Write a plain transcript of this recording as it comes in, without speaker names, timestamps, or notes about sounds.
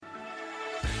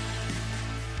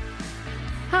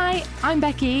Hi, I'm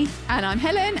Becky. And I'm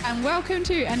Helen, and welcome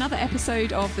to another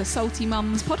episode of the Salty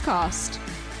Mums podcast.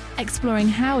 Exploring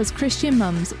how, as Christian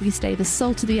mums, we stay the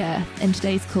salt of the earth in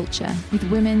today's culture, with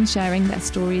women sharing their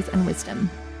stories and wisdom.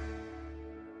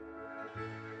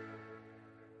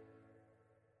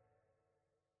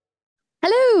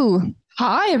 Hello.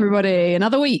 Hi, everybody.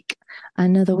 Another week.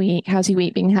 Another week. How's your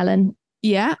week been, Helen?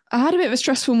 Yeah, I had a bit of a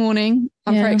stressful morning.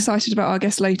 I'm very excited about our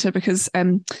guest later because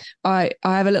I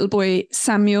have a little boy,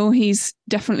 Samuel. He's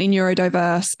definitely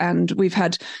neurodiverse, and we've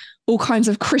had all kinds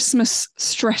of Christmas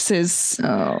stresses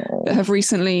that have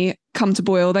recently come to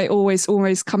boil. They always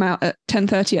come out at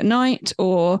 10:30 at night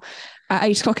or at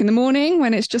 8 o'clock in the morning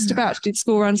when it's just about to do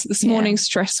school runs. This morning's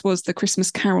stress was the Christmas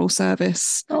Carol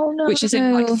service, which is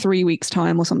in like 3 weeks'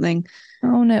 time or something.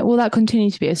 Oh no! Will that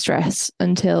continue to be a stress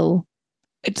until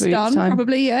it's done?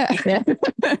 Probably, yeah.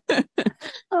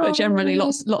 But generally,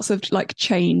 lots of like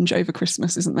change over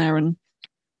Christmas, isn't there? And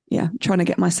yeah, trying to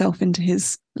get myself into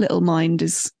his little mind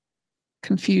is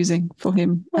confusing for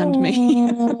him and me,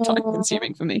 time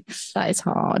consuming for me. That is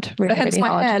hard. Really, hence really my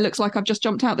hard. hair looks like I've just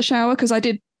jumped out the shower, because I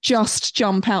did just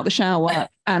jump out the shower,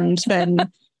 and then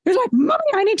it was like, Mummy,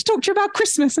 I need to talk to you about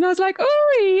Christmas. And I was like,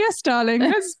 oh yes, darling,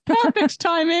 that's perfect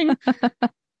timing.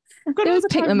 They always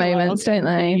pick the moments, don't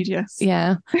they? Indeed, yes.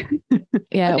 Yeah.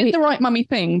 Yeah. I did the right mummy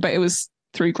thing, but it was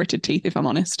through gritted teeth, if I'm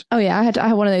honest. Oh yeah, I had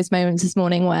one of those moments this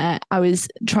morning where I was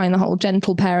trying the whole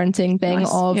gentle parenting thing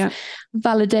of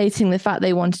validating the fact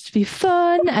they wanted to be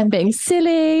fun and being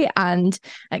silly and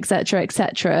etc.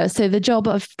 etc. So the job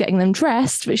of getting them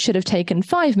dressed, which should have taken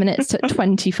 5 minutes, took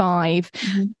 25.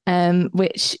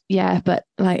 Which but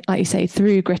like you say,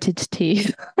 through gritted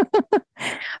teeth.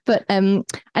 But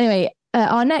anyway.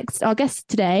 Our guest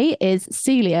today is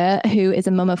Celia, who is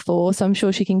a mum of 4, so I'm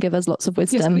sure she can give us lots of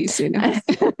wisdom. Yes, please,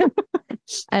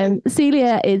 Celia.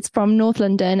 Celia is from North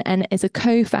London and is a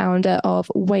co-founder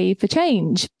of Wave for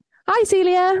Change. Hi,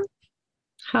 Celia.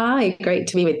 Hi, great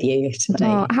to be with you today.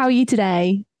 How are you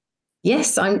today?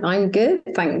 Yes, I'm good,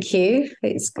 thank you.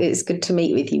 It's good to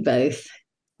meet with you both.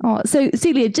 So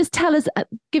Celia, just tell us,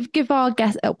 give our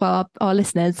guests, our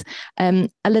listeners, a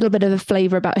little bit of a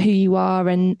flavour about who you are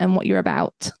and what you're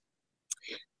about.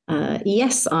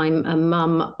 Yes, I'm a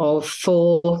mum of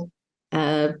 4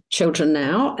 children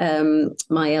now.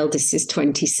 My eldest is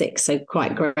 26, so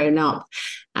quite grown up,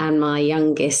 and my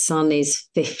youngest son is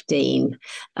 15.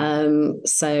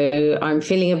 So I'm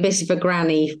feeling a bit of a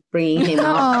granny bringing him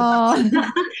up.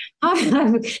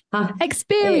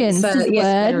 Experienced is the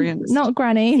word, not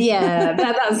granny. Yeah,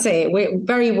 that's it. We're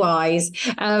very wise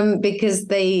because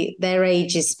their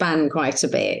ages span quite a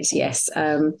bit. Yes.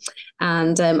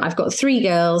 And I've got 3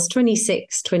 girls,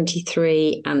 26,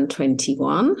 23 and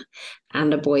 21.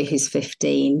 And a boy who's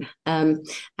 15.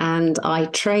 And I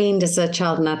trained as a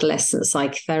child and adolescent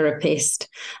psychotherapist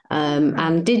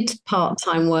and did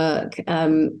part-time work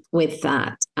with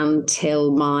that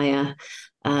until my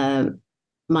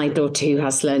daughter, who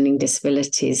has learning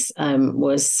disabilities,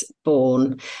 was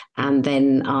born. And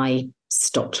then I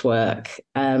stopped work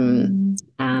and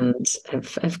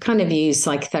have kind of used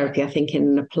psychotherapy, I think, in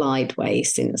an applied way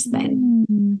since then.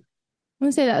 I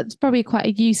would say that's probably quite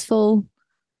a useful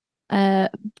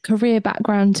career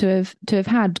background to have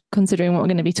had, considering what we're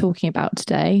going to be talking about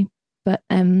today. But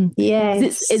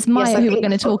it's Maya who we're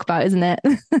going to talk about, isn't it?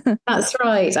 That's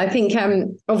right. I think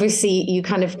obviously you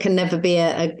kind of can never be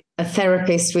a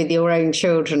therapist with your own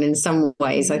children in some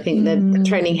ways. I think the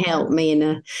training helped me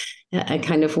in a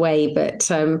kind of way, but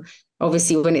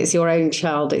obviously when it's your own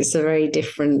child, it's a very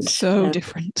different.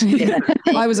 Different.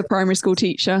 I was a primary school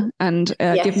teacher, and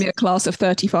give me a class of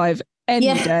 35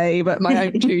 any day, but my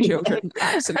own 2 children.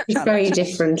 Absolutely. It's very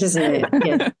different, isn't it?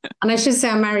 Yeah. And I should say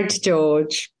I'm married to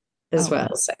George as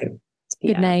well. So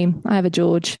good name. I have a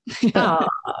George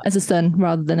as a son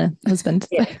rather than a husband.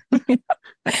 Yeah.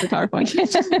 That's clarifying.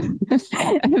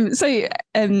 Celia,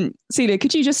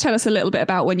 could you just tell us a little bit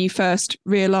about when you first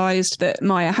realised that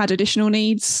Maya had additional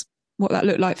needs, what that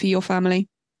looked like for your family?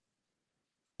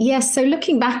 Yes, so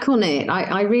looking back on it,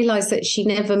 I realised that she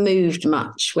never moved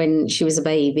much when she was a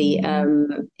baby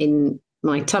in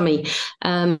my tummy.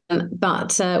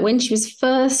 But when she was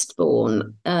first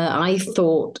born, I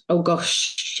thought, oh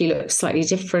gosh, she looks slightly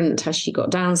different. Has she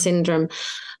got Down syndrome?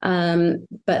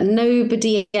 But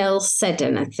nobody else said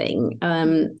anything.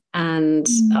 And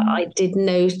I did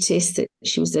notice that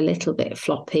she was a little bit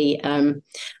floppy.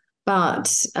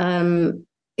 But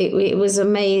it was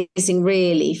amazing,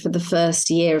 really, for the first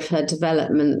year of her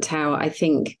development, how I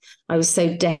think I was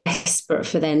so desperate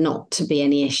for there not to be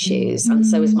any issues. And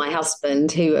so was my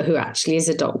husband, who actually is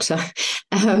a doctor.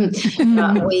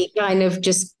 But we kind of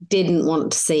just didn't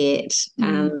want to see it.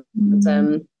 And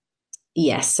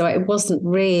yes, so it wasn't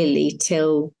really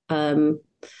till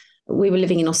we were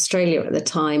living in Australia at the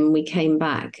time. We came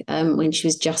back when she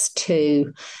was just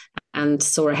 2 and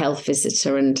saw a health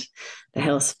visitor, and the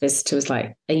health visitor was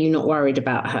like, "Are you not worried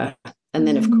about her?" And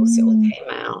then, of course, it all came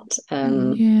out.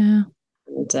 And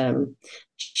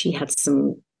she had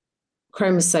some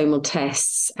chromosomal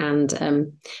tests, and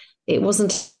it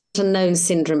wasn't a known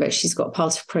syndrome, but she's got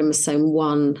part of chromosome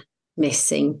 1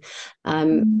 missing.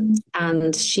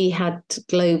 And she had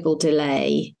global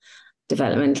delay,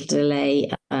 developmental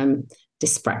delay,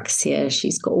 dyspraxia.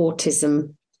 She's got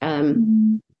autism.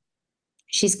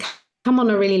 She's come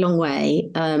on a really long way,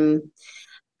 and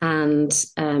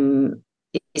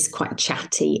is quite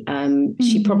chatty.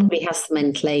 She probably has the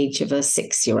mental age of a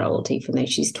 6-year-old, even though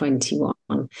she's 21.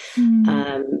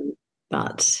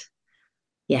 But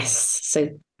yes, so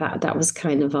that was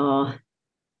kind of our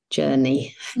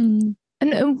journey. And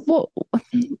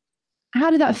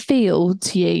how did that feel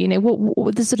to you? You know, what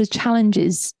were the sort of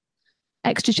challenges,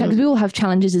 extra challenges? We all have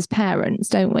challenges as parents,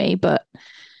 don't we? But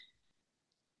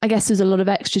I guess there's a lot of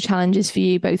extra challenges for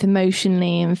you, both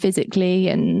emotionally and physically,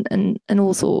 and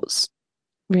all sorts,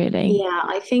 really. Yeah,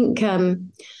 I think I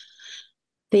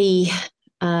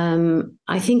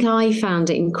think I found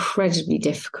it incredibly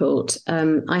difficult.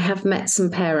 I have met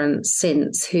some parents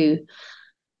since who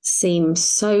seem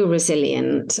so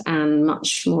resilient and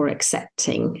much more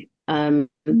accepting. But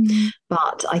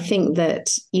I think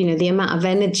that, you know, the amount of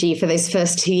energy for those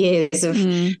first 2 years of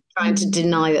trying to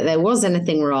deny that there was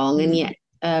anything wrong, and yet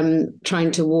trying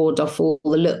to ward off all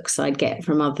the looks I'd get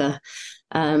from other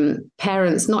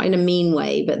parents, not in a mean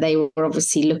way, but they were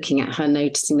obviously looking at her,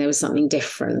 noticing there was something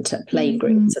different at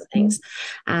playgroups and things.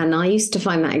 And I used to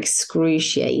find that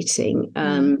excruciating.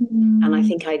 And I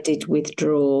think I did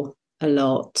withdraw a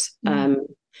lot.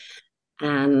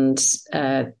 And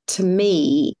to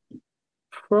me,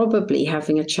 probably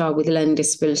having a child with learning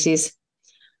disabilities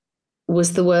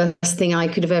was the worst thing I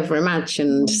could have ever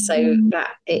imagined. So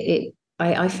that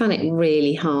I found it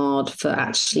really hard for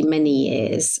actually many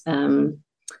years. And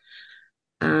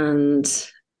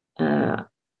I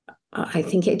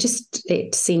think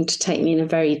it seemed to take me in a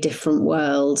very different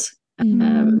world.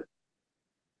 And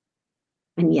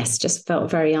yes, just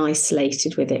felt very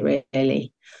isolated with it,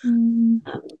 really.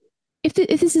 If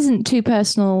this isn't too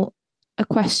personal a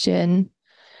question,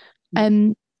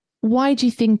 why do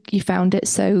you think you found it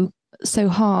so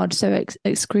hard, so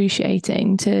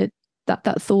excruciating, to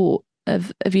that thought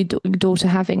of your daughter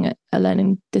having a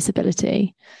learning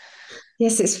disability?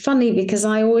 Yes, it's funny because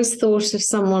I always thought of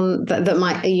someone that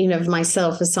might, you know, of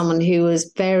myself as someone who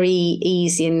was very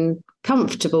easy and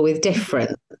comfortable with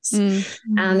difference.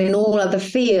 And in all other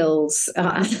fields,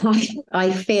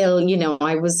 I feel, you know,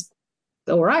 I was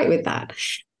all right with that.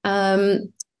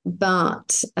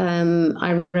 But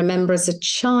I remember as a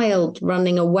child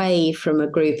running away from a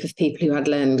group of people who had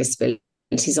learning disabilities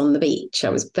on the beach. I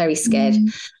was very scared.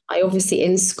 I obviously,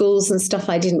 in schools and stuff,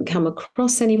 I didn't come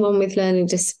across anyone with learning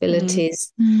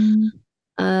disabilities.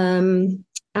 And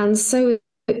so,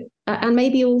 and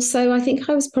maybe also, I think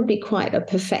I was probably quite a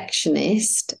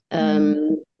perfectionist.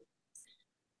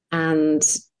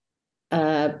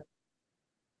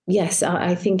 Yes,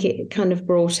 I think it kind of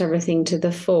brought everything to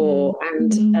the fore.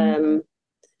 And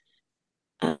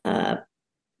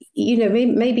you know,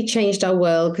 maybe changed our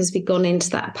world because we'd gone into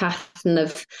that pattern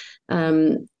of,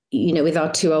 you know, with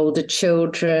our 2 older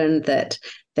children, that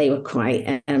they were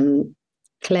quite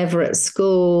clever at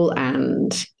school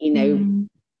and, you know,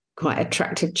 quite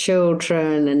attractive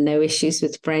children and no issues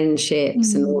with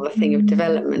friendships and all the thing of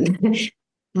development.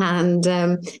 And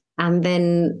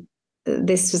then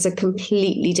this was a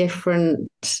completely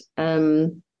different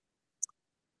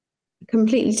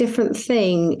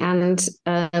thing. And,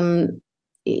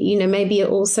 you know, maybe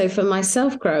also for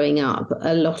myself growing up,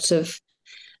 a lot of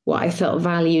what I felt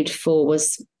valued for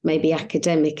was maybe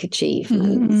academic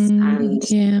achievements.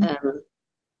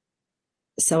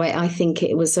 So I think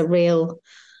it was a real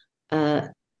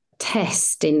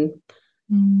test in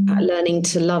learning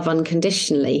to love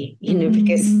unconditionally, you know,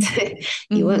 because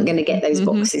you weren't going to get those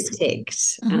boxes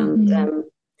ticked. And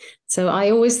So I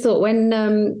always thought when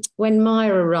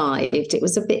Maya arrived, it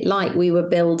was a bit like we were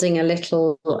building a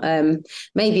little,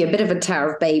 maybe a bit of a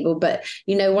Tower of Babel, but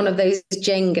one of those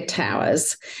Jenga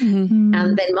towers. Mm-hmm.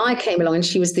 And then Maya came along, and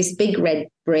she was this big red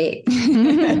brick.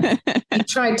 We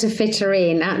tried to fit her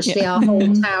in. Actually, our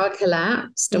whole tower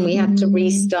collapsed, and we had to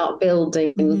restart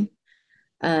building.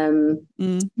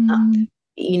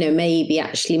 Maybe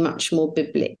actually much more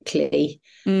biblically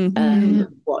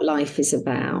what life is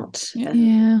about.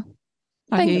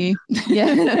 I hear you.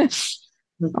 Yeah.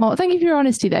 Oh, thank you for your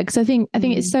honesty there, because I think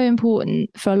it's so important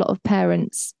for a lot of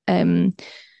parents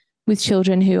with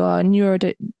children who are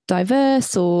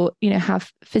neurodiverse or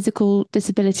have physical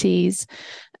disabilities,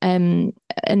 and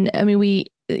I mean we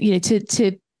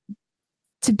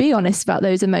to be honest about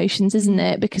those emotions, isn't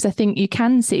it? Because I think you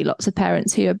can see lots of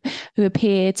parents who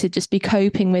appear to just be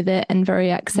coping with it and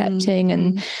very accepting,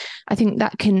 and I think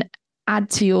that can add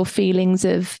to your feelings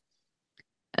of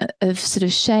sort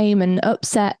of shame and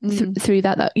upset through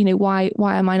that why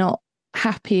am I not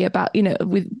happy about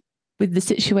with the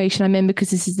situation I'm in,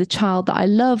 because this is the child that I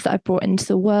love, that I brought into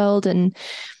the world. And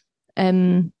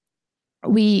when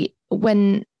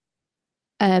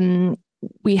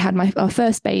we had our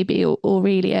first baby,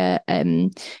 Aurelia,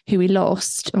 who we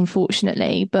lost,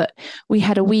 unfortunately, but we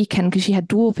had a weekend because she had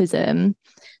dwarfism,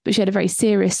 but she had a very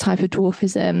serious type of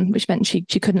dwarfism, which meant she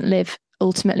couldn't live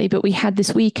ultimately. But we had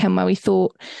this weekend where we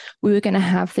thought we were going to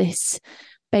have this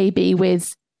baby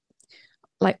with,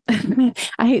 like, I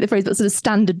hate the phrase, but sort of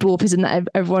standard dwarfism that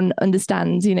everyone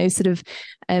understands, sort of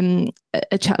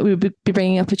a child. We would be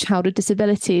bringing up a child with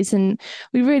disabilities, and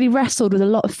we really wrestled with a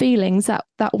lot of feelings that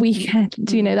weekend.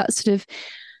 That sort of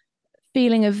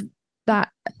feeling of that,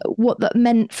 what that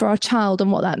meant for our child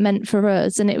and what that meant for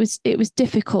us, and it was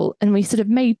difficult, and we sort of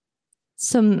made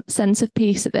some sense of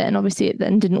peace of it, and obviously it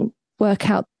then didn't work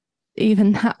out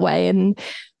even that way, and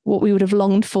what we would have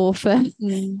longed for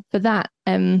that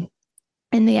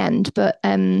in the end. But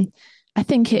I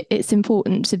think it's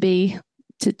important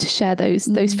to share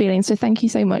those feelings. So thank you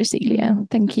so much, Celia.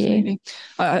 Thank you.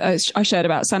 I shared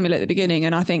about Samuel at the beginning,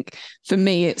 and I think for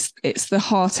me it's the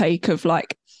heartache of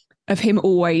him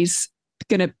always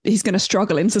he's gonna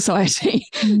struggle in society.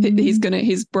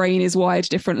 His brain is wired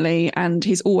differently, and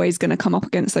he's always gonna come up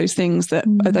against those things that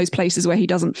are those places where he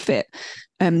doesn't fit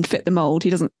the mold. He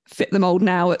doesn't fit the mold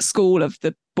now at school of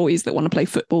the boys that want to play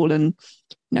football and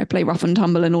play rough and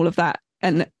tumble and all of that.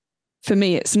 And for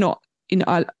me, it's not,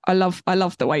 I love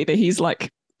the way that he's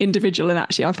like individual, and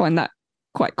actually I find that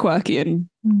quite quirky and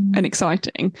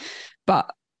exciting. But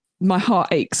my heart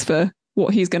aches for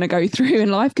what he's going to go through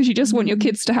in life, because you just want your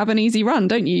kids to have an easy run,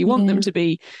 don't you? You want them to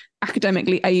be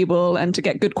academically able and to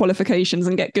get good qualifications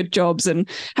and get good jobs and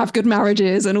have good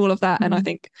marriages and all of that. And I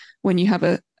think when you have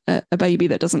a baby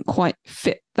that doesn't quite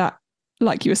fit that,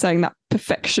 like you were saying, that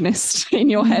perfectionist in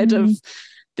your head of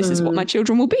this is what my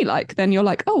children will be like, then you're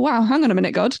like, oh wow, hang on a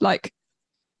minute, God, like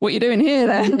what are you doing here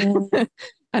then?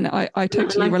 And I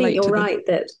totally relate. You're right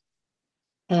that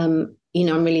I'm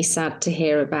really sad to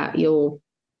hear about your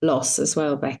loss as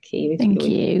well, Becky. Thank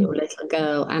you. Your little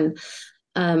girl, and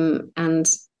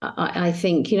I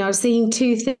think I was thinking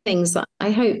two things that I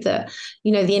hope that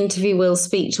the interview will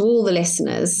speak to all the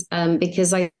listeners,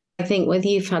 because I think whether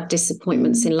you've had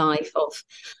disappointments in life of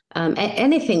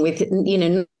anything with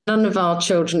none of our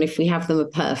children, if we have them, are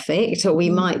perfect, or we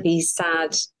might be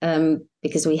sad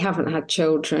because we haven't had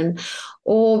children,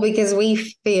 or because we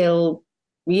feel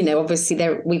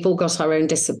obviously we've all got our own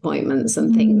disappointments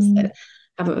and things that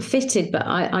haven't fitted. But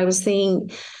I was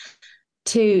thinking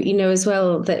too, as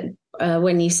well, that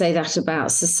when you say that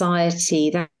about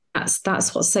society,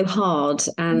 that's what's so hard.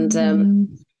 And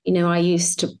I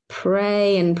used to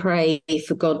pray and pray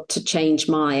for God to change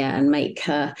Maya and make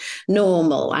her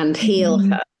normal and heal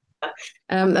her.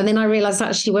 And then I realized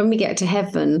actually when we get to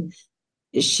heaven,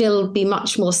 she'll be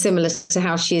much more similar to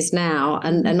how she is now.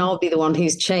 And I'll be the one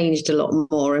who's changed a lot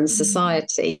more in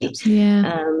society.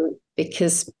 Yeah.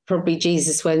 Because probably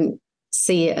Jesus won't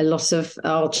see a lot of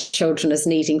our children as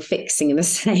needing fixing in the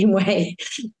same way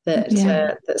that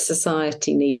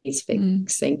society needs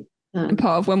fixing. And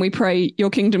part of when we pray, your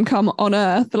kingdom come on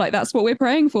earth, like that's what we're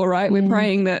praying for, right? We're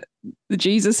praying that the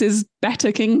Jesus'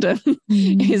 better kingdom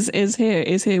is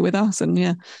here with us.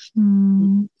 And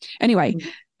anyway,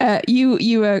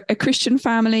 you are a Christian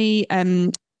family.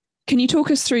 Can you talk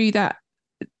us through that,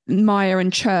 Maya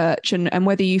and church, and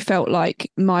whether you felt like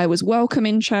Maya was welcome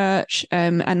in church,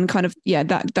 and kind of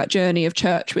that journey of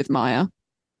church with Maya?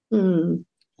 I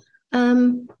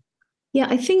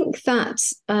think that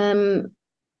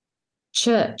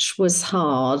church was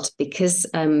hard because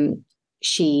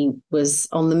she was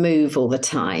on the move all the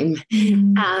time,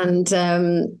 and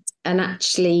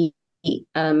actually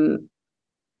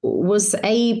was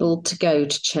able to go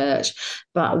to church,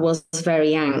 but was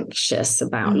very anxious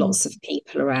about lots of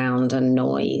people around and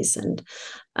noise. And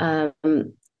I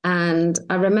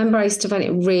remember I used to find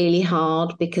it really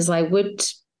hard because I would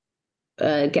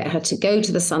get her to go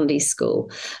to the Sunday school,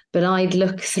 but I'd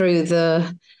look through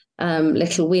the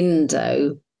little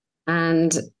window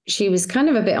and she was kind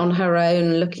of a bit on her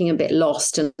own, looking a bit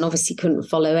lost, and obviously couldn't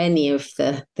follow any of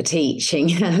the teaching.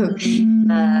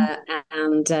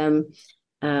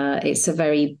 It's a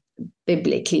very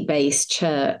biblically based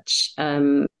church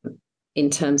in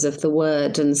terms of the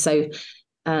word. And so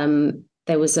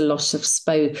there was a lot of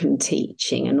spoken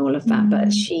teaching and all of that,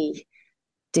 but she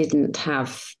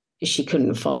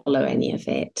couldn't follow any of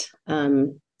it.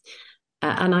 And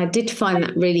I did find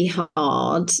that really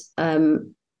hard.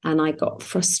 And I got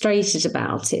frustrated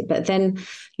about it. But then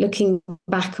looking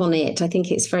back on it, I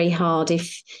think it's very hard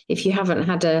if you haven't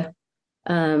had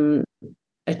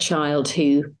a child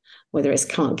who, whether it's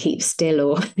can't keep still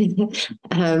or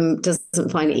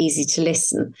doesn't find it easy to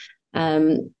listen.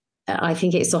 I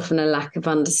think it's often a lack of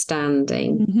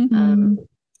understanding.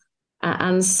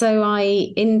 And so I,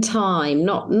 in time,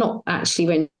 not actually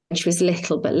when she was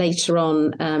little, but later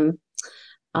on,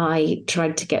 I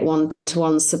tried to get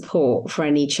one-to-one support for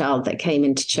any child that came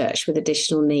into church with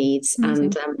additional needs.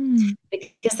 And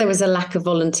because there was a lack of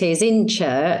volunteers in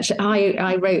church,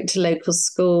 I wrote to local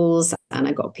schools, and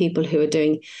I got people who were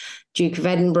doing Duke of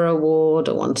Edinburgh Award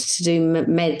or wanted to do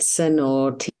medicine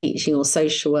or teaching or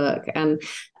social work. And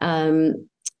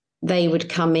they would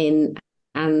come in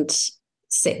and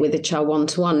sit with a child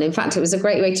one-to-one. In fact, it was a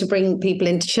great way to bring people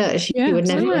into church who would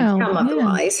never have come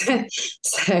otherwise.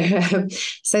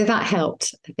 So that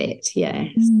helped a bit. Yeah.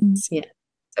 Yeah.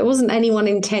 It wasn't anyone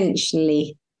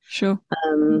intentionally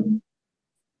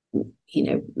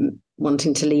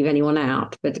wanting to leave anyone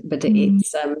out, but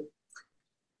it's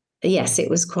yes, it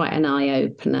was quite an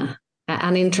eye-opener.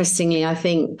 And interestingly, I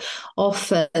think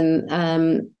often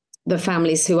the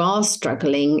families who are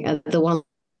struggling are the ones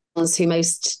who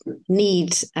most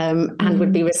need and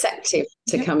would be receptive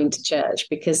to coming to church,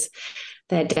 because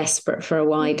they're desperate for a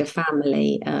wider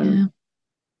family. And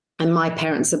my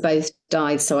parents have both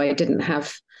died, so I didn't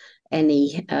have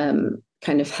any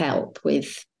kind of help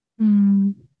with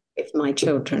my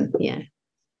children. Yeah.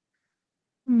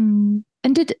 And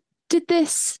did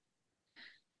this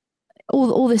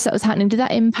all this that was happening, did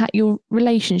that impact your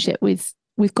relationship with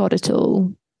God at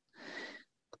all?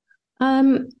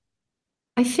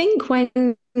 I think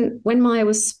when Maya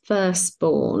was first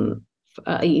born,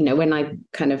 when I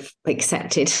kind of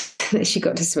accepted that she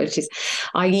got disabilities,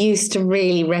 I used to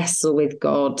really wrestle with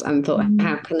God and thought,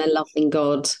 how can a loving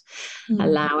God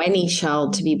allow any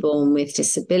child to be born with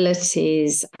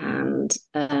disabilities? And,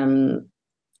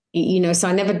 so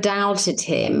I never doubted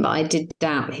him, but I did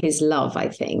doubt his love, I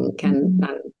think. And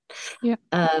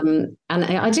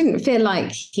I didn't feel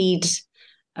like he'd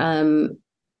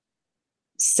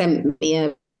sent me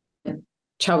a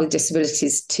child with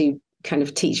disabilities to kind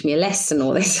of teach me a lesson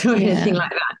or this or anything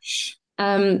like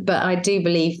that. But I do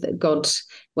believe that God,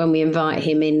 when we invite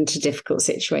him into difficult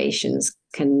situations,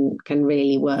 can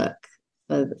really work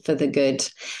for the good.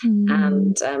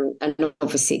 And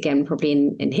obviously, again, probably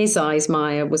in his eyes,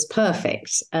 Maya was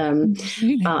perfect.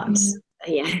 But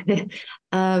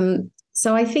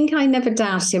so I think I never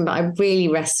doubted him, but I really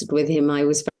wrestled with him. I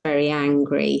was very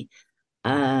angry.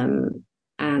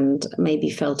 And maybe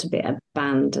felt a bit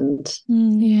abandoned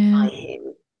by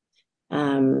him.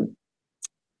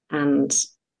 And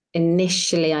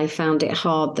initially I found it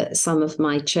hard that some of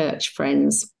my church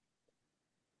friends,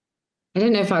 I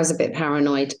don't know if I was a bit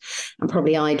paranoid and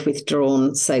probably I'd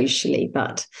withdrawn socially,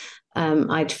 but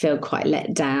I'd feel quite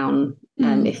let down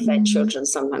if their children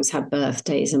sometimes had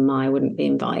birthdays and Maya wouldn't be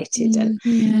invited.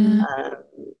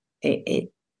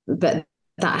 But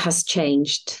that has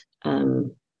changed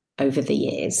over the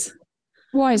years.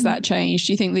 Why has that changed?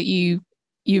 Do you think that you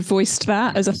voiced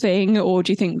that as a thing, or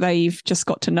do you think they've just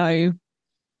got to know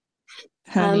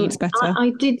her needs better?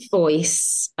 I did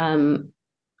voice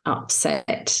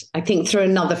upset, I think, through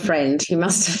another friend who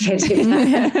must have fed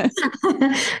it.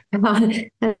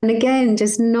 And again,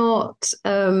 just not,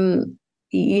 I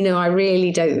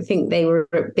really don't think they were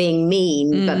being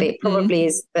mean, but it probably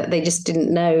is that they just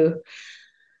didn't know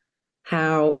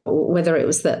whether it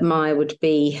was that Maya would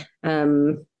be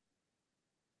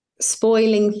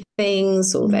spoiling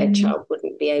things, or their child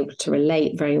wouldn't be able to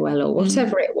relate very well, or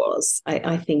whatever it was.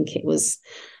 I think it was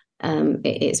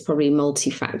it's probably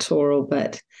multifactorial,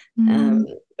 but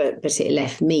it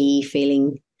left me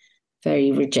feeling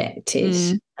very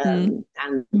rejected, and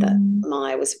that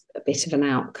Maya was a bit of an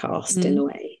outcast in a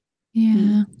way.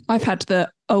 Yeah. I've had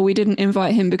we didn't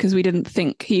invite him because we didn't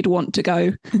think he'd want to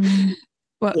go.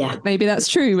 Well, maybe that's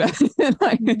true.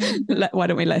 Why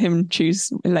don't we let him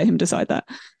choose, let him decide that?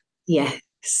 Yes.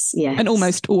 And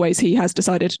almost always he has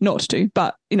decided not to,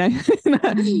 but it's nice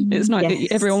that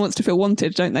everyone wants to feel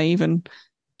wanted, don't they? Even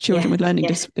children with learning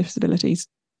disabilities.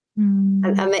 And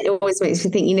it always makes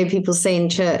me think, people say in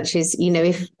churches,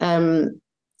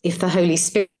 if the Holy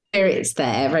Spirit's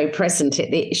there, very present,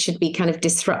 it should be kind of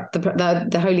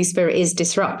the Holy Spirit is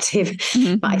disruptive.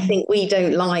 But I think we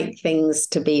don't like things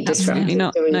to be disruptive.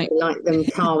 Not. We like them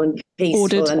calm and peaceful.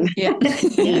 Ordered. And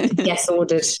yes,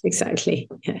 ordered. Exactly.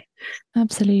 Yeah.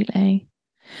 Absolutely.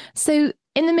 So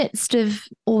in the midst of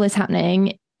all this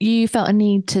happening, you felt a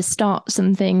need to start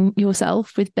something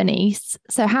yourself with Bernice.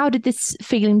 So how did this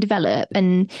feeling develop?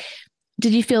 And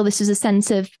did you feel this was a sense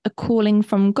of a calling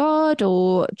from God,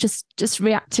 or just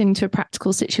reacting to a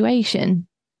practical situation?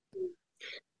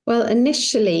 Well,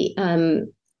 initially,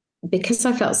 because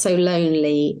I felt so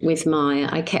lonely with Maya,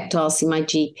 I kept asking my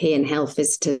GP and health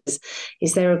visitors,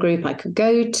 is there a group I could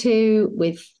go to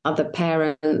with other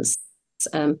parents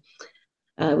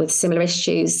with similar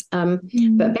issues?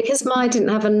 But because Maya didn't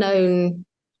have a known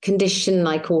condition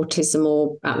like autism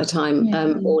or at the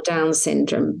time or Down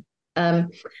syndrome,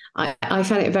 I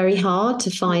found it very hard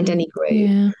to find any group.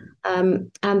 Yeah.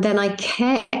 And then I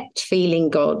kept feeling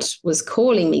God was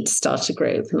calling me to start a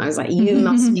group. And I was like, you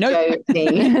must be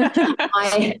joking.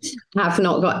 I have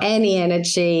not got any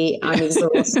energy. I'm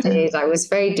exhausted. I was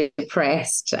very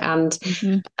depressed and,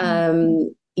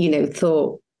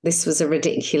 thought this was a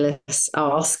ridiculous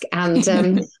ask. And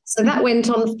so that went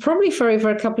on probably for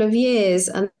over a couple of years.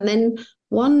 And then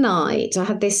one night I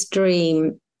had this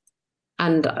dream,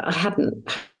 and I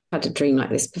hadn't had a dream like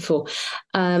this before,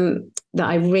 that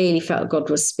I really felt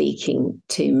God was speaking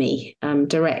to me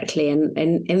directly. And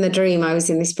in the dream, I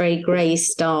was in this very grey,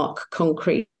 stark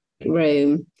concrete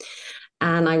room,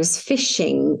 and I was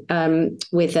fishing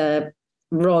with a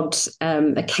rod,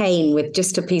 a cane with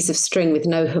just a piece of string with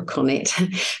no hook on it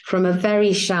from a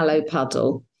very shallow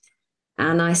puddle.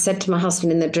 And I said to my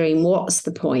husband in the dream, what's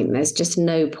the point? There's just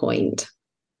no point.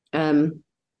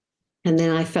 And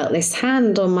then I felt this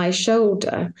hand on my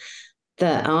shoulder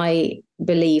that I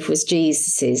believe was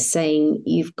Jesus's, saying,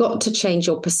 you've got to change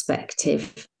your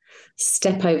perspective,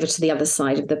 step over to the other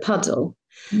side of the puddle.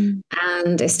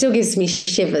 And it still gives me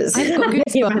shivers. I've got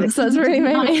goosebumps. That's really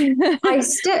amazing. I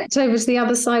stepped over to the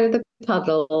other side of the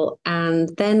puddle, and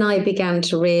then I began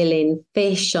to reel in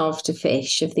fish after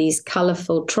fish of these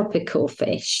colourful tropical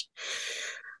fish.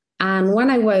 And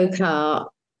when I woke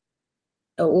up,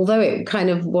 although it kind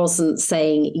of wasn't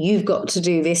saying, you've got to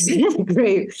do this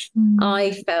group,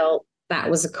 I felt that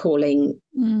was a calling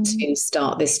to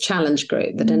start this challenge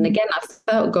group. And again, I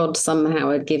felt God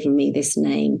somehow had given me this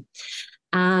name.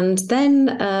 And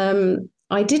then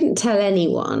I didn't tell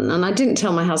anyone, and I didn't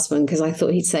tell my husband because I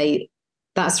thought he'd say,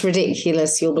 that's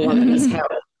ridiculous. You're the one that needs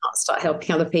help. I'll start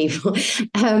helping other people.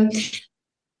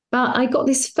 But I got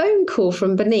this phone call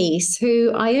from Bernice,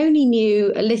 who I only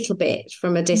knew a little bit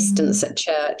from a distance at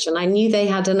church. And I knew they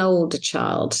had an older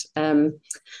child,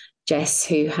 Jess,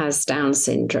 who has Down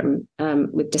syndrome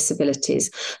with disabilities.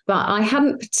 But I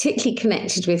hadn't particularly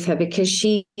connected with her because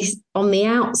she, on the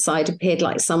outside, appeared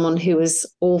like someone who was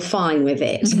all fine with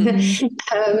it.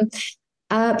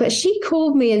 But she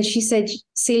called me and she said,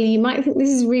 Celia, you might think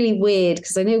this is really weird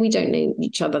because I know we don't know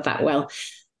each other that well.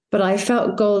 But I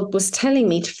felt God was telling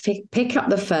me to pick up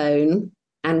the phone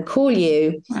and call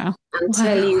you and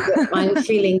tell you that I'm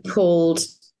feeling called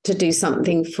to do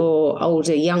something for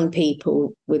older young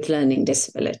people with learning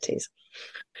disabilities.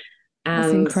 And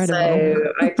that's incredible.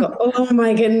 So I thought, oh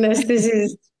my goodness, this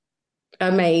is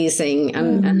amazing.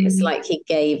 And it's like he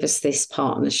gave us this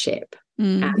partnership.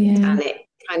 And it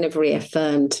kind of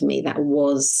reaffirmed to me that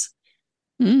was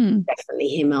definitely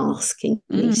him asking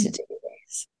me to do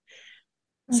this.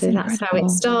 That's incredible. That's how it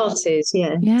started.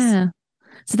 Yeah.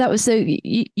 So that was, so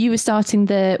you were starting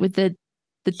with the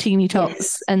teeny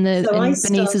tots, and and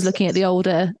Bernice was looking at the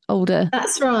older.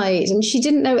 That's right. And she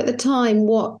didn't know at the time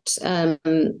what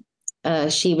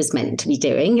she was meant to be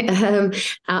doing.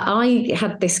 I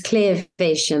had this clear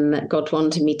vision that God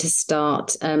wanted me to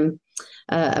start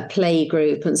a play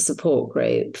group and support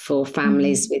group for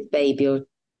families with baby or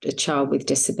a child with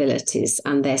disabilities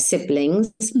and their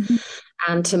siblings,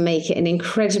 and to make it an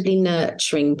incredibly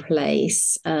nurturing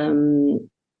place.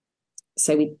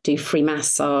 So we do free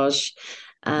massage,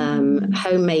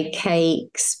 homemade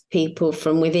cakes. People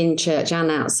from within church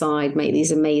and outside make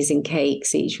these amazing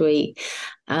cakes each week.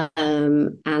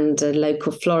 and a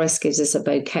local florist gives us a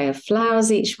bouquet of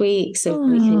flowers each week, so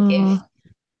we can give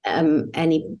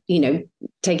any,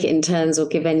 take it in turns or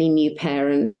give any new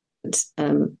parent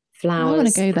flowers. I want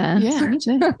to go there. Yeah, me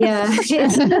too. Yeah,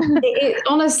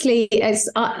 honestly, it's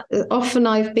often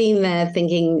I've been there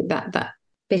thinking that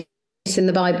bit in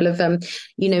the Bible of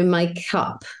my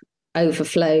cup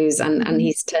overflows, and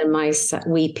he's turned my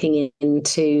weeping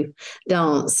into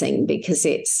dancing, because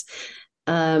it's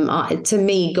to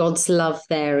me, God's love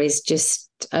there is just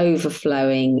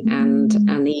overflowing, and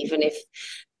even if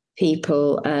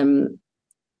people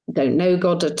don't know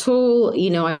God at all,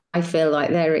 I feel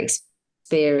like they're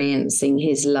experiencing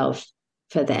his love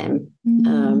for them.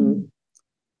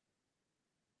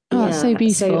 It's so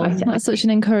beautiful. So that's such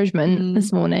an encouragement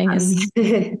this morning.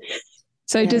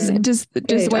 So does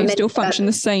the Wave still function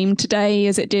the same today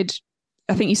as it did?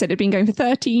 I think you said it'd been going for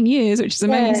 13 years, which is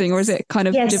amazing. Yes. Or is it kind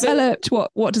of developed?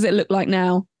 What does it look like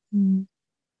now?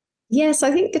 Yes,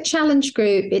 I think the challenge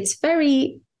group, it's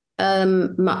very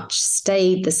much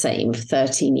stayed the same for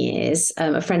 13 years.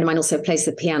 A friend of mine also plays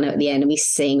the piano at the end, and we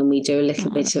sing and we do a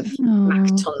little bit of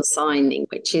Makaton signing,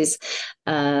 which is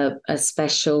a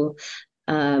special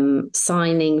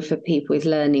signing for people with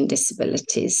learning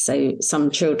disabilities. So some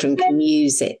children can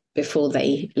use it before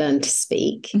they learn to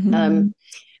speak.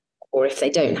 Or if they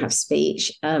don't have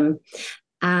speech.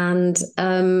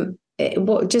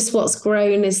 What's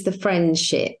grown is the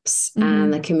friendships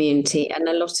and the community, and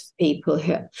a lot of people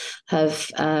who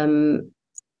have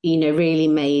really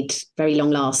made very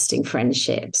long-lasting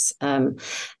friendships, and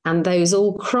those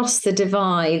all cross the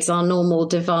divides, our normal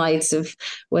divides of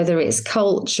whether it's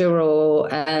culture or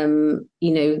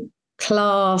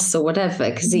class or whatever,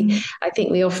 because I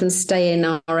think we often stay in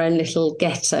our own little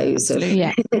ghettos of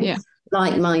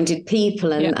like-minded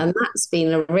people, and that's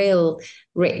been a real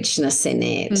richness in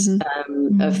it,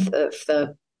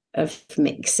 of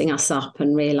mixing us up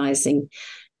and realizing,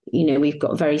 we've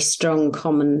got very strong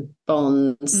common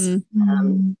bonds.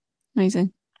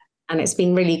 Amazing. And it's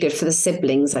been really good for the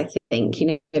siblings, I think,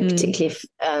 particularly if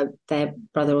their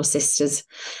brother or sisters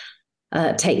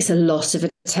takes a lot of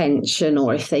attention,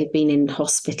 or if they've been in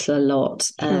hospital a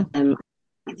lot. Sure.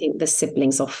 I think the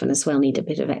siblings often as well need a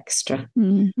bit of extra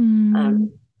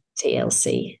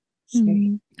TLC.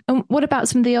 And what about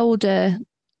some of the older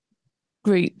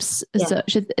groups as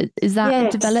such? Is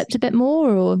that developed a bit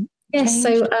more, or yes?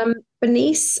 So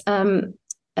Bernice,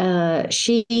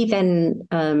 she then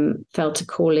felt a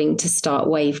calling to start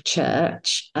Wave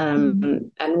Church,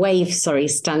 and Wave,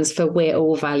 stands for We're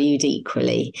All Valued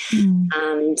Equally,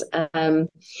 and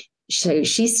so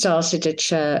she started a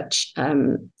church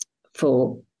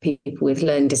for people with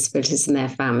learning disabilities and their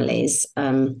families,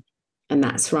 and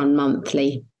that's run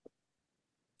monthly,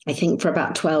 I think, for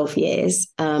about 12 years,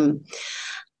 and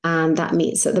that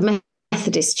meets at the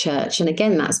Methodist Church. And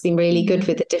again, that's been really good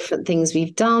with the different things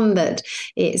we've done, that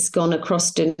it's gone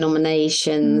across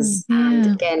denominations.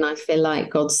 And again, I feel like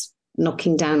God's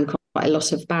knocking down quite a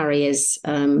lot of barriers,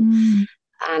 and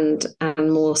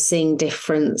more seeing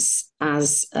difference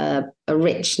as a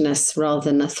richness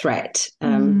rather than a threat.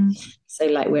 So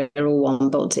like we're all one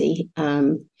body.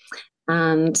 And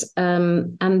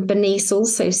Bernice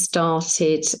also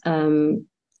started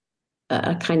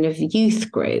a kind of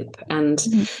youth group, and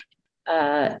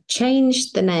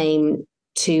changed the name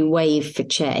to Wave for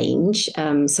Change.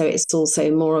 So it's also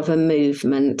more of a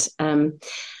movement.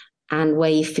 And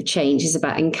Wave for Change is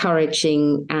about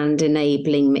encouraging and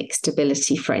enabling mixed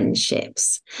ability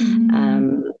friendships,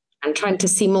 and trying to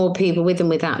see more people with and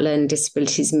without learning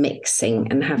disabilities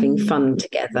mixing and having fun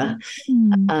together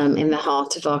in the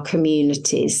heart of our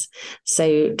communities.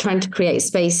 So trying to create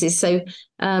spaces. So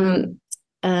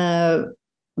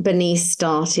Bernice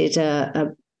started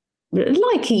a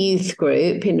youth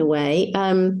group in a way,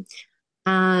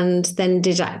 and then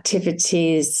did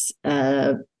activities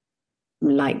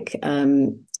like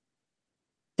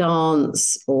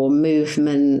dance or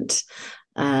movement,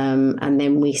 and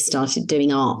then we started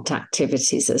doing art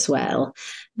activities as well.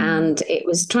 And it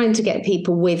was trying to get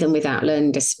people with and without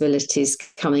learning disabilities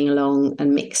coming along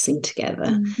and mixing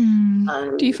together.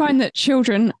 Do you find that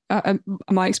children,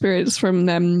 my experience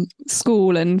from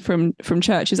school and from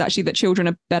church is actually that children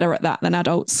are better at that than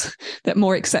adults, that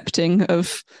more accepting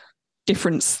of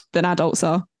difference than adults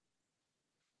are?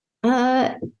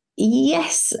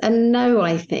 Yes and no,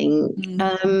 I think.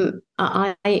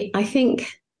 I think,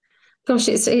 gosh,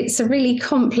 it's a really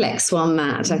complex one,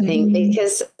 that I think,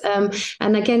 because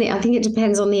and again, I think it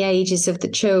depends on the ages of the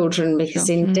children, because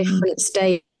in different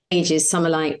stages, some are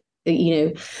like,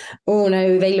 oh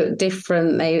no, they look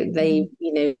different. They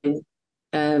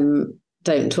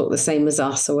don't talk the same as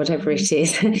us or whatever it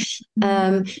is.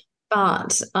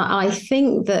 But I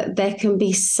think that there can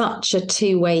be such a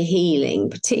two-way healing,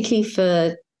 particularly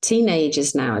for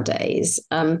teenagers nowadays,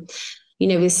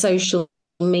 with social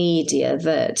media,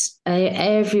 that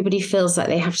everybody feels like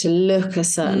they have to look a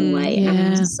certain way,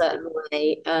 act a certain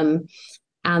way,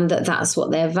 and that's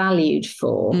what they're valued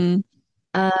for.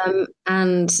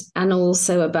 And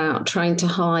also about trying to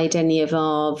hide any of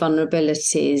our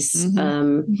vulnerabilities.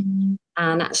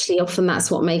 And actually often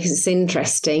that's what makes us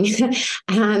interesting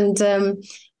and able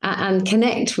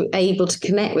to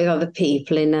connect with other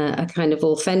people in a kind of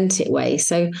authentic way.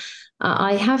 So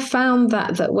I have found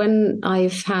that when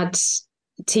I've had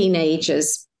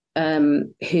teenagers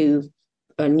who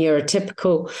are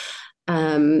neurotypical,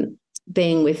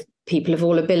 being with people of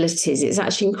all abilities, it's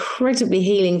actually incredibly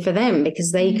healing for them,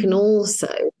 because they can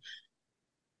also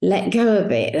let go a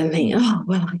bit and think, oh,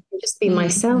 well, I can just be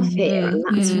myself here, and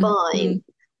that's fine.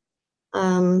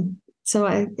 So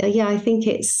I think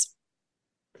it's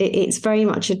very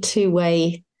much a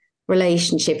two-way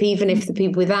relationship, even if the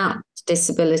people without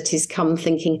disabilities come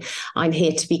thinking, I'm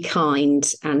here to be kind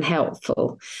and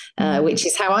helpful, which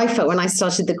is how I felt when I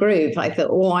started the group. I thought,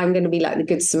 oh, I'm going to be like the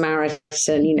Good Samaritan,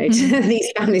 to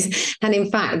these families. And in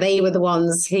fact, they were the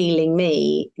ones healing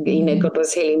me. God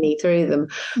was healing me through them.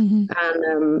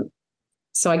 And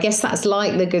so I guess that's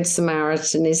like the Good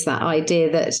Samaritan, is that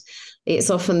idea that it's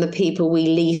often the people we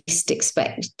least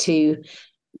expect to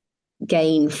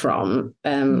gain from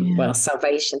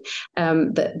salvation,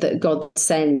 that God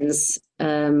sends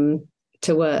to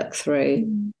work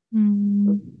through.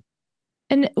 And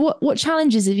what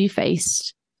challenges have you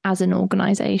faced as an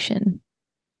organisation?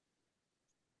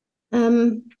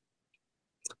 I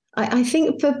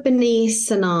think for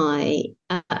Bernice and I,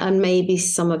 and maybe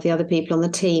some of the other people on the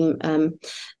team,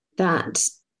 that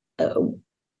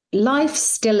life's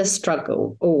still a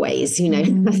struggle always, I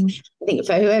think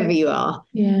for whoever you are.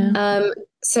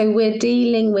 So we're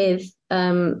dealing with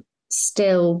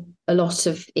still a lot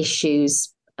of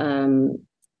issues,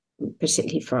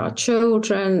 particularly for our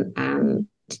children,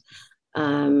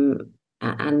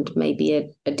 and maybe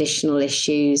additional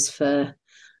issues for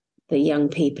the young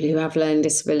people who have learning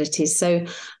disabilities. So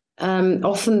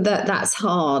often that's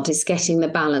hard, is getting the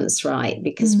balance right,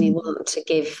 because we want to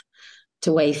give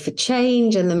to way for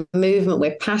change and the movement.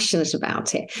 We're passionate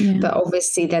about it, but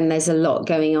obviously then there's a lot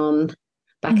going on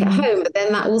back at home. But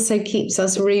then that also keeps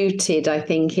us rooted, I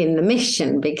think, in the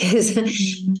mission, because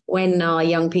when our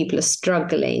young people are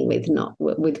struggling with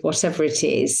whatever it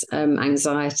is,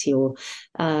 anxiety or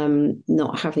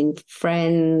not having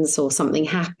friends or something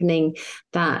happening,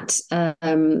 that that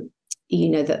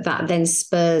then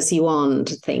spurs you on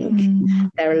to think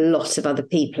there are a lot of other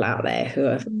people out there who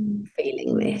are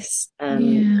feeling this.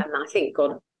 And I think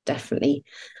God definitely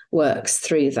works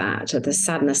through that, the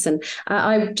sadness. And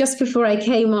I just before I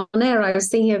came on air, I was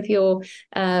thinking of your,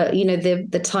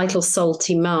 the title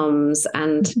Salty Mums,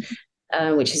 and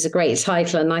which is a great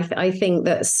title. And I think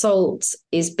that salt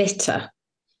is bitter.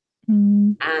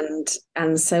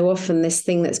 And so often this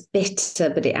thing that's bitter,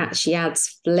 but it actually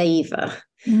adds flavour.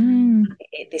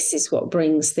 This is what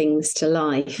brings things to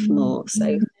life more.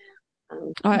 So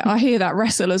I hear that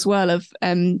wrestle as well of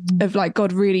like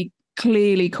God really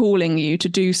clearly calling you to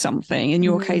do something. In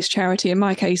your case, charity. In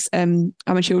my case, I'm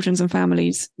a children's and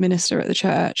families minister at the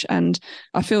church, and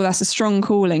I feel that's a strong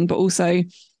calling, but also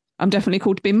I'm definitely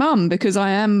called to be mum, because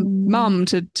I am mum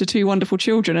to two wonderful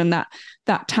children, and that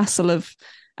tassel of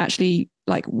actually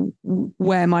like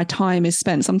where my time is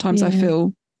spent. Sometimes I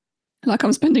feel like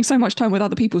I'm spending so much time with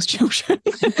other people's children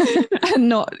and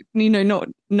not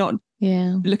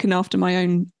looking after my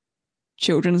own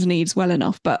children's needs well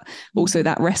enough, but also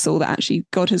that wrestle that actually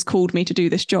God has called me to do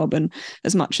this job. And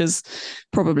as much as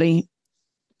probably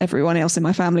everyone else in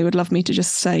my family would love me to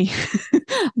just say,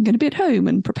 I'm going to be at home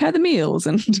and prepare the meals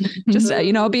and just,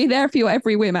 I'll be there for your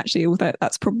every whim, actually, although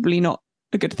that's probably not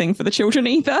a good thing for the children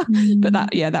either. But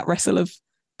that wrestle of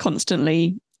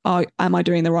constantly, am I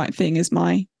doing the right thing?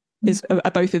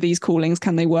 Are both of these callings,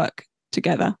 can they work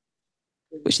together?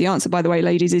 Which the answer, by the way,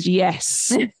 ladies, is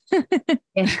yes.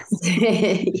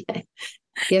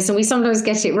 Yes, and we sometimes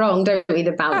get it wrong, don't we?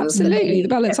 The balance. Absolutely, the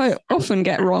balance I often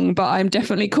get wrong, but I'm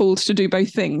definitely called to do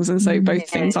both things, and so both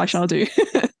things I shall do.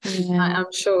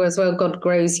 I'm sure as well God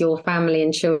grows your family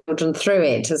and children through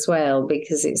it as well,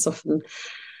 because it's often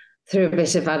through a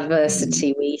bit of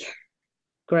adversity we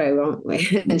grow, aren't we?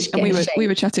 And we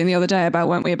were chatting the other day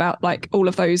weren't we, about like all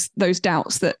of those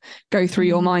doubts that go through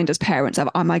your mind as parents of,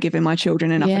 am I giving my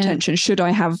children enough attention? Should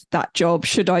I have that job?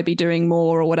 Should I be doing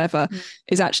more or whatever?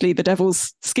 Is actually the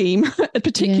devil's scheme,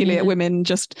 particularly at women,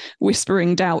 just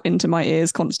whispering doubt into my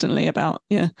ears constantly about,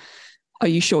 are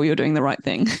you sure you're doing the right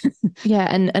thing?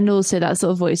 And also that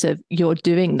sort of voice of you're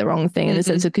doing the wrong thing in the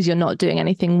sense of because you're not doing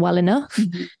anything well enough.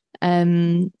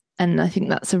 And I think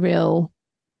that's a real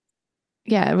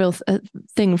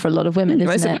thing for a lot of women,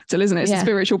 it's a battle, isn't it? It's a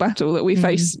spiritual battle that we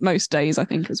face most days, I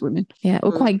think, as women.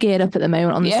 We're quite geared up at the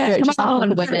moment on the spiritual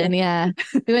side of women.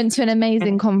 We went to an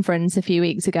amazing conference a few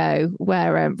weeks ago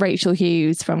where Rachel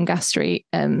Hughes from Gas Street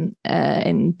in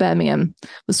Birmingham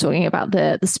was talking about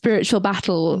the spiritual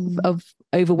battle of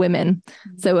over women.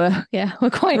 So we're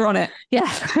on it.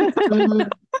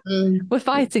 We're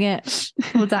fighting it.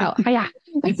 No doubt.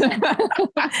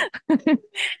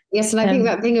 Yes, and I think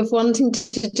that thing of wanting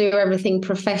to do everything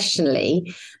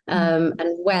professionally and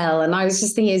well, and I was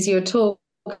just thinking as you were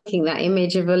talking, that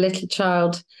image of a little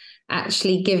child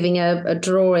actually giving a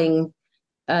drawing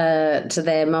to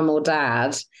their mum or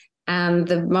dad, and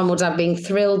the mum or dad being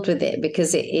thrilled with it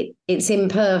because it's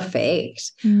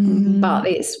imperfect, but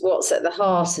it's what's at the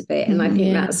heart of it. And I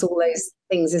think that's all those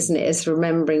things, isn't it? Is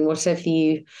remembering whatever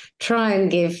you try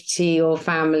and give to your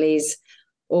families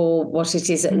or what it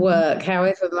is at work,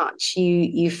 however much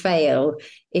you fail,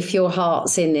 if your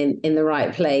heart's in the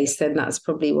right place, then that's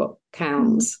probably what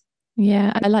counts.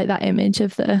 Yeah, I like that image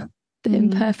of the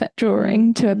imperfect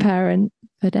drawing to a parent.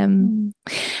 But do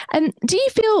you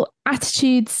feel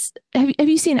attitudes? Have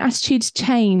you seen attitudes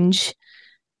change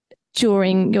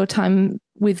during your time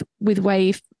with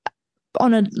Wave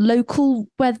on a local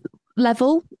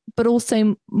level, but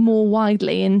also more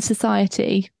widely in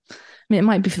society? I mean, it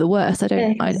might be for the worse. I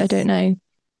don't know.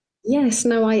 Yes,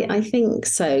 no, I think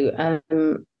so.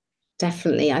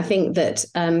 Definitely. I think that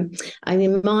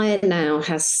Maya now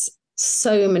has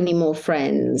so many more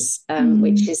friends,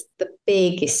 which is the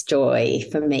biggest joy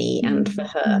for me and for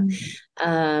her.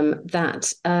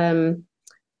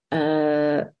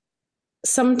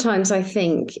 Sometimes I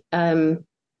think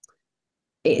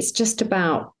it's just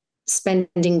about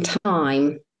spending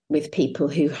time with people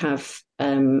who have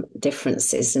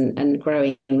differences and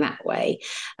growing that way.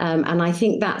 And I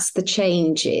think that's the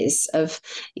changes of,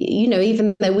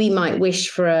 even though we might wish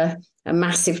for a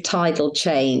massive tidal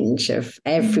change of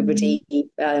everybody,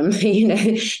 there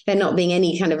not being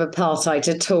any kind of apartheid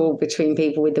at all between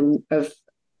people with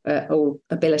all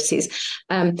abilities.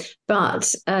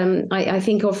 But I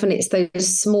think often it's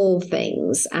those small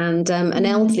things. And an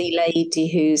elderly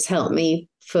lady who's helped me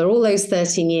for all those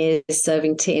 13 years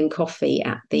serving tea and coffee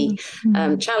at the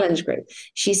challenge group,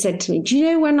 she said to me, do you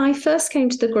know when I first came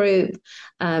to the group,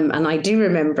 and I do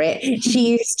remember it,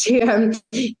 she used to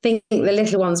think the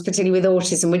little ones, particularly with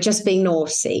autism, were just being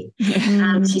naughty.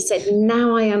 And she said,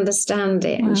 now I understand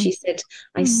it. Wow. And she said,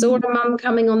 I saw a mum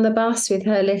coming on the bus with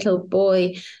her little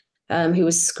boy who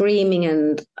was screaming,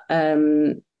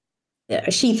 and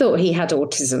she thought he had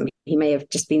autism. He may have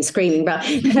just been screaming, but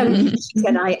she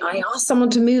said, I asked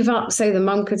someone to move up so the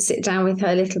mum could sit down with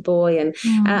her little boy, and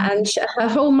her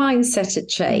whole mindset had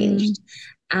changed.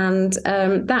 And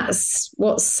that's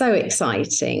what's so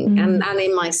exciting. And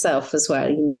in myself as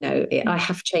well, I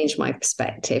have changed my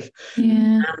perspective.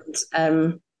 Yeah.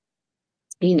 And,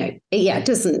 it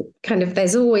doesn't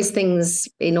there's always things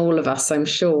in all of us, I'm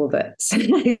sure, that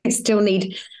still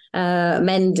need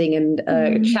mending and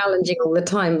challenging all the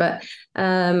time. But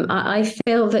I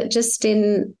feel that just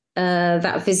in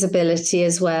that visibility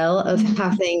as well of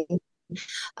having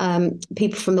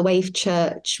people from the Wave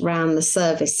Church round the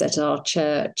service at our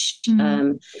church.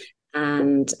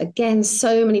 And again,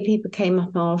 so many people came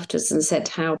up after us and said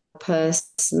how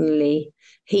personally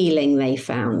healing they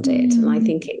found it. And I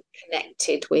think it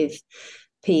connected with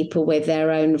people with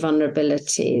their own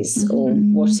vulnerabilities or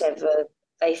whatever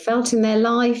they felt in their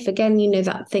life. Again,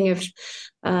 that thing of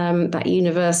that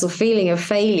universal feeling of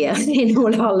failure in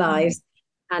all our lives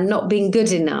and not being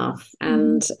good enough.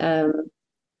 And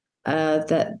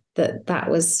that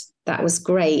was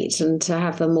great, and to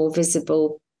have a more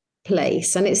visible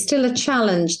place. And it's still a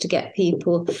challenge to get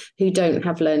people who don't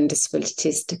have learning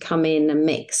disabilities to come in and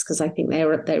mix, because I think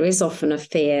there is often a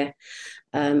fear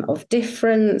of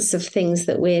difference, of things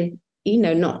that we're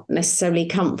not necessarily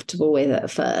comfortable with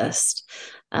at first.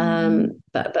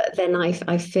 But then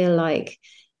I feel like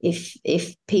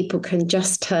if people can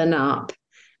just turn up,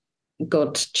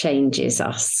 God changes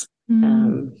us.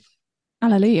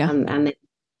 Hallelujah. And then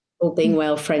all being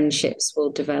well, friendships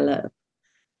will develop.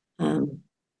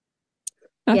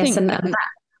 I think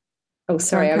Oh,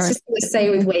 sorry. I was just going to say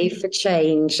with Wave for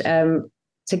Change,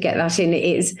 to get that in, it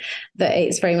is that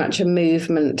it's very much a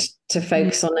movement to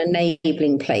focus on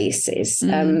enabling places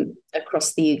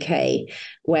across the UK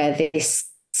where this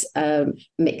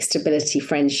mixed ability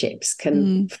friendships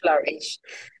can flourish,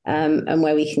 and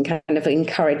where we can kind of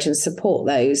encourage and support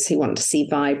those who want to see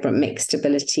vibrant mixed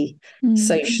ability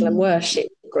social and worship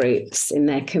groups in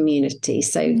their community.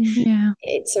 So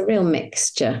it's a real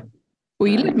mixture. Well,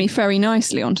 you led me very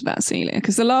nicely onto that, Celia,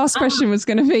 because the last question was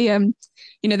going to be,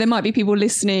 there might be people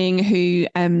listening who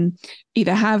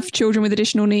either have children with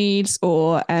additional needs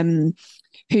or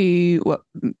who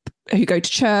go to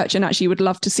church and actually would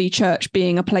love to see church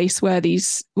being a place where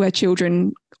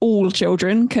all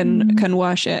children can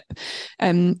worship.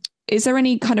 Is there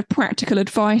any kind of practical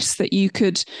advice that you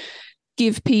could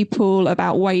give people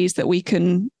about ways that we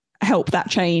can help that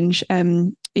change?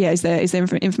 Is there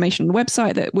information on the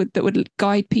website that would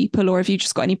guide people, or have you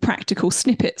just got any practical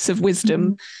snippets of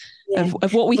wisdom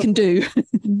of what we can do?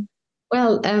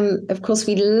 Well, of course,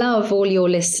 we'd love all your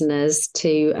listeners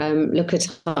to look at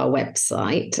our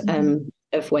website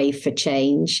of Wave for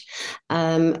Change,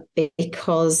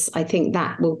 because I think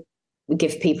that will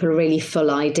give people a really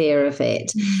full idea of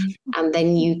it. And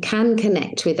then you can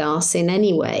connect with us in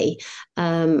any way.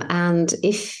 And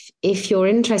if you're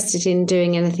interested in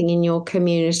doing anything in your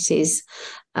communities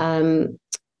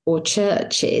or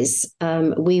churches,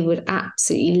 we would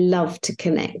absolutely love to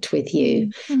connect with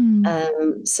you.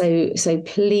 So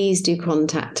please do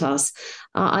contact us.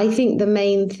 I think the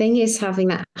main thing is having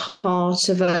that heart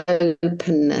of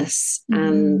openness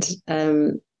and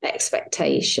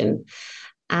expectation.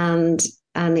 And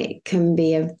it can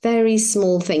be a very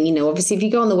small thing. Obviously, if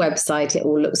you go on the website, it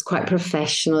all looks quite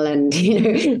professional and,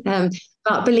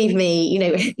 but believe me,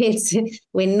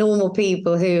 we're normal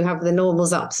people who have the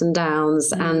normals ups and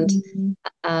downs.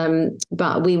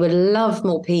 But we would love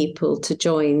more people to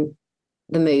join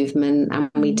the movement.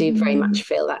 And we do very much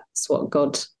feel that's what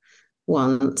God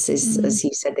wants is, as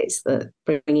you said, it's the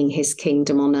bringing his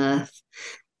kingdom on earth.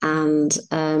 And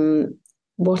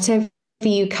whatever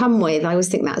you come with, I always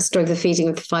think that story of the feeding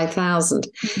of the 5,000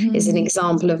 is an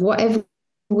example of whatever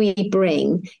we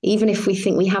bring, even if we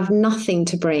think we have nothing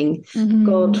to bring,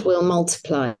 God will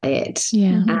multiply it.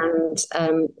 And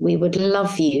we would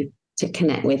love you to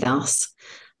connect with us.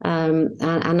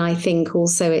 And I think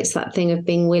also it's that thing of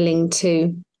being willing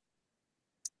to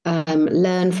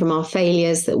learn from our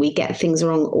failures, that we get things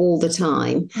wrong all the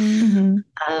time.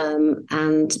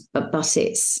 But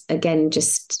it's, again,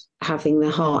 just having the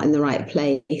heart in the right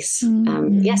place.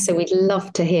 So we'd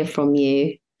love to hear from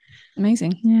you.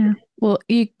 Amazing. Yeah. Well,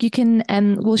 you can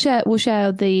we'll share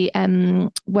the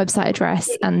website address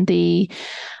and the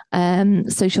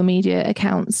social media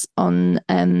accounts on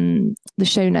the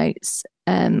show notes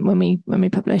when we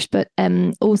publish. But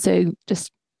also,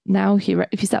 just now, if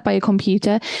you sat by your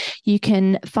computer, you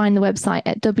can find the website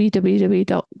at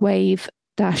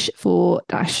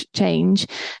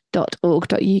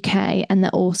www.wave-for-change.org.uk, and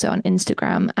they're also on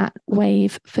Instagram at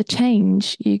Wave for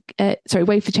Change.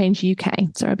 Wave for Change UK.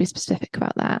 Sorry, I'll be specific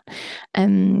about that.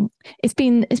 It's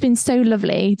been so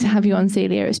lovely to have you on,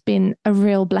 Celia. It's been a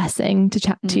real blessing to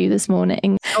chat to you this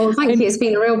morning. Oh, thank you. It's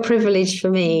been a real privilege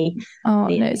for me. Oh,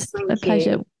 no, it's a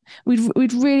pleasure.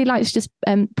 We'd really like to just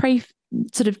pray.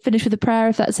 Sort of finish with a prayer,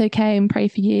 if that's okay, and pray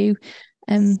for you.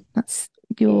 That's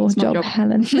your job,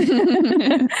 Helen.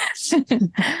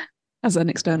 As an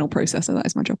external processor, that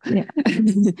is my job. Yeah.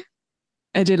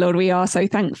 Dear Lord, we are so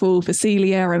thankful for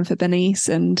Celia and for Bernice,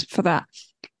 and for that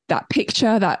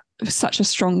picture, that such a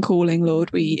strong calling,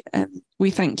 Lord. We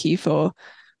thank you for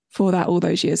that all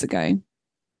those years ago.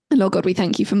 And Lord God, we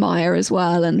thank you for Maya as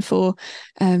well, and for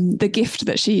the gift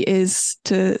that she is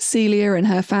to Celia and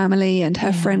her family and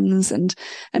her friends and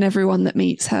everyone that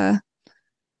meets her.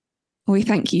 We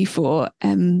thank you for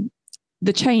the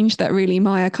change that really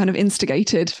Maya kind of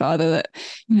instigated, Father, that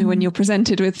when you're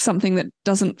presented with something that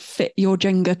doesn't fit your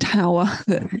Jenga tower,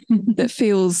 that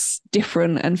feels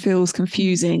different and feels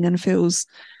confusing and feels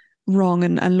wrong.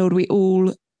 And Lord, we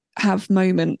all have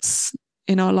moments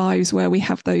in our lives where we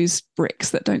have those bricks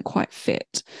that don't quite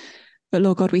fit. But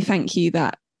Lord God, we thank you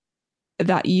that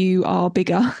you are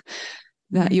bigger,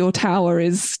 that your tower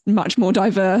is much more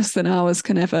diverse than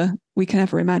we can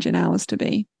ever imagine ours to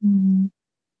be.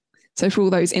 So for all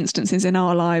those instances in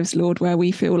our lives, Lord, where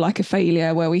we feel like a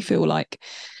failure, where we feel like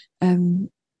we're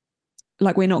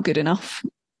not good enough,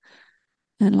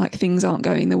 and like things aren't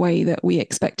going the way that we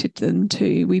expected them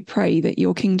to, we pray that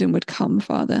your kingdom would come,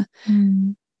 Father,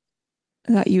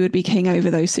 that you would be king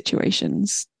over those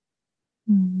situations.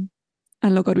 And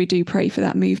Lord God, we do pray for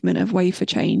that movement of Wave for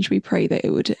Change. We pray that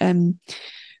it would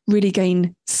really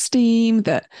gain steam,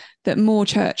 that more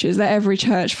churches, that every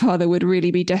church father would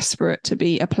really be desperate to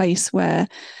be a place where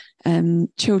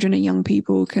children and young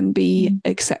people can be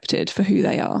accepted for who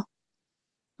they are,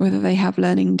 whether they have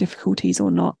learning difficulties or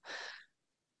not,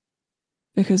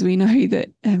 because we know that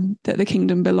that the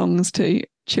kingdom belongs to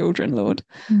children, Lord.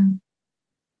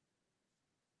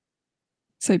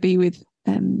 So be with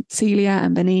Celia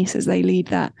and Bernice as they lead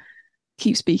that.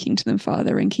 Keep speaking to them,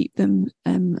 Father, and keep them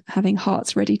having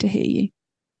hearts ready to hear you.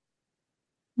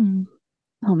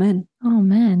 Amen.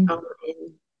 Amen.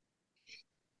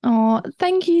 Oh,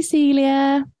 thank you,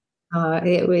 Celia.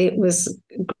 It was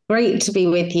great to be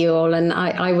with you all. And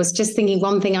I was just thinking,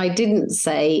 one thing I didn't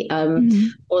say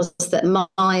was that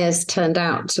Maya's turned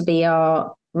out to be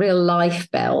our real life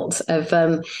belt of,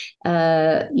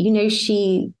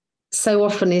 she so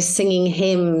often is singing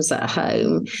hymns at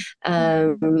home,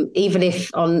 even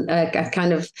if on a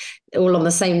kind of all on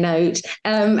the same note.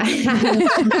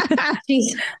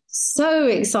 She's so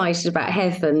excited about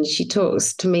heaven. She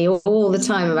talks to me all the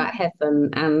time about heaven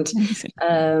and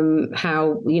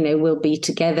how, we'll be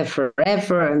together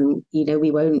forever and, we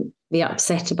won't be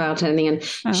upset about anything.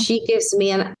 And she gives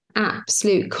me an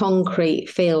absolute concrete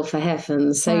feel for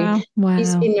heaven. So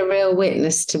she's been a real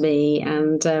witness to me.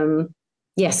 And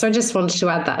yes, I just wanted to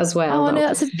add that as well. Oh, no,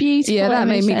 that's a beautiful. Yeah, that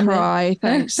made me cry.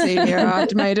 Thanks, Celia.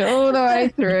 I'd made it all the way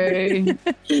through.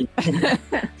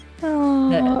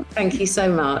 Oh, thank you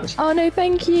so much. Oh, no,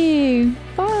 thank you.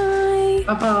 Bye.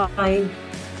 Bye-bye.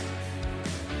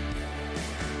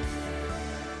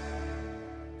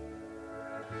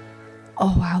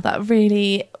 Oh, wow, that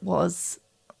really was.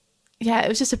 Yeah, it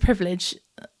was just a privilege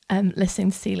listening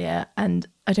to Celia, and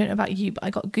I don't know about you, but I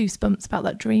got goosebumps about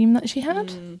that dream that she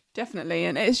had. Definitely,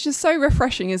 and it's just so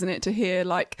refreshing, isn't it, to hear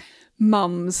like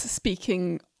mums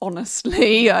speaking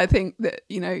honestly. I think that,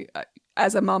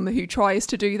 as a mum who tries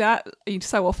to do that,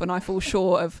 so often I fall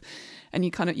short of, and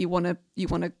you want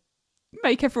to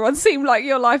make everyone seem like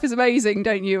your life is amazing,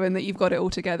 don't you, and that you've got it all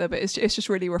together. But it's just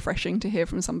really refreshing to hear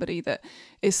from somebody that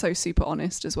is so super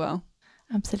honest as well.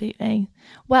 Absolutely.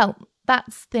 Well,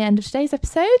 that's the end of today's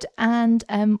episode, and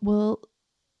we'll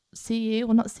see you,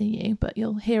 well, not see you, but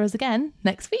you'll hear us again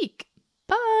next week.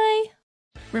 Bye.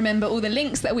 Remember, all the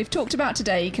links that we've talked about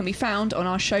today can be found on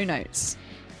our show notes.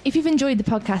 If you've enjoyed the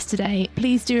podcast today,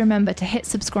 please do remember to hit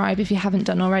subscribe if you haven't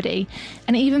done already.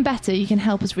 And even better, you can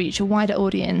help us reach a wider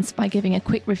audience by giving a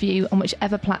quick review on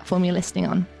whichever platform you're listening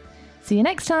on. See you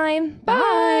next time.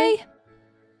 Bye.